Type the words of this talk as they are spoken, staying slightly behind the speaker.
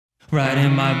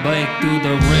Riding my bike through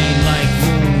the rain like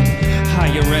moon.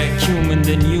 Higher acumen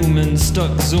than human,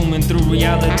 stuck zooming through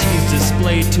realities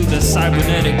displayed to the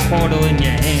cybernetic portal in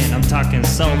your hand. I'm talking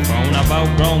cell phone. I've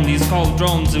outgrown these cold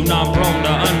drones, who not prone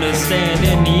to understand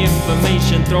any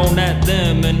information thrown at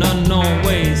them in unknown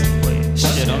ways.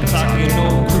 Shit, I'm talking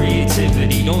no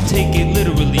creativity. Don't take it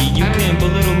literally. You can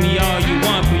belittle me all you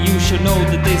want, but you should know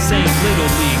that this ain't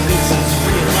little league. This is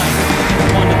real life.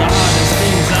 One of the hardest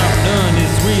things I've done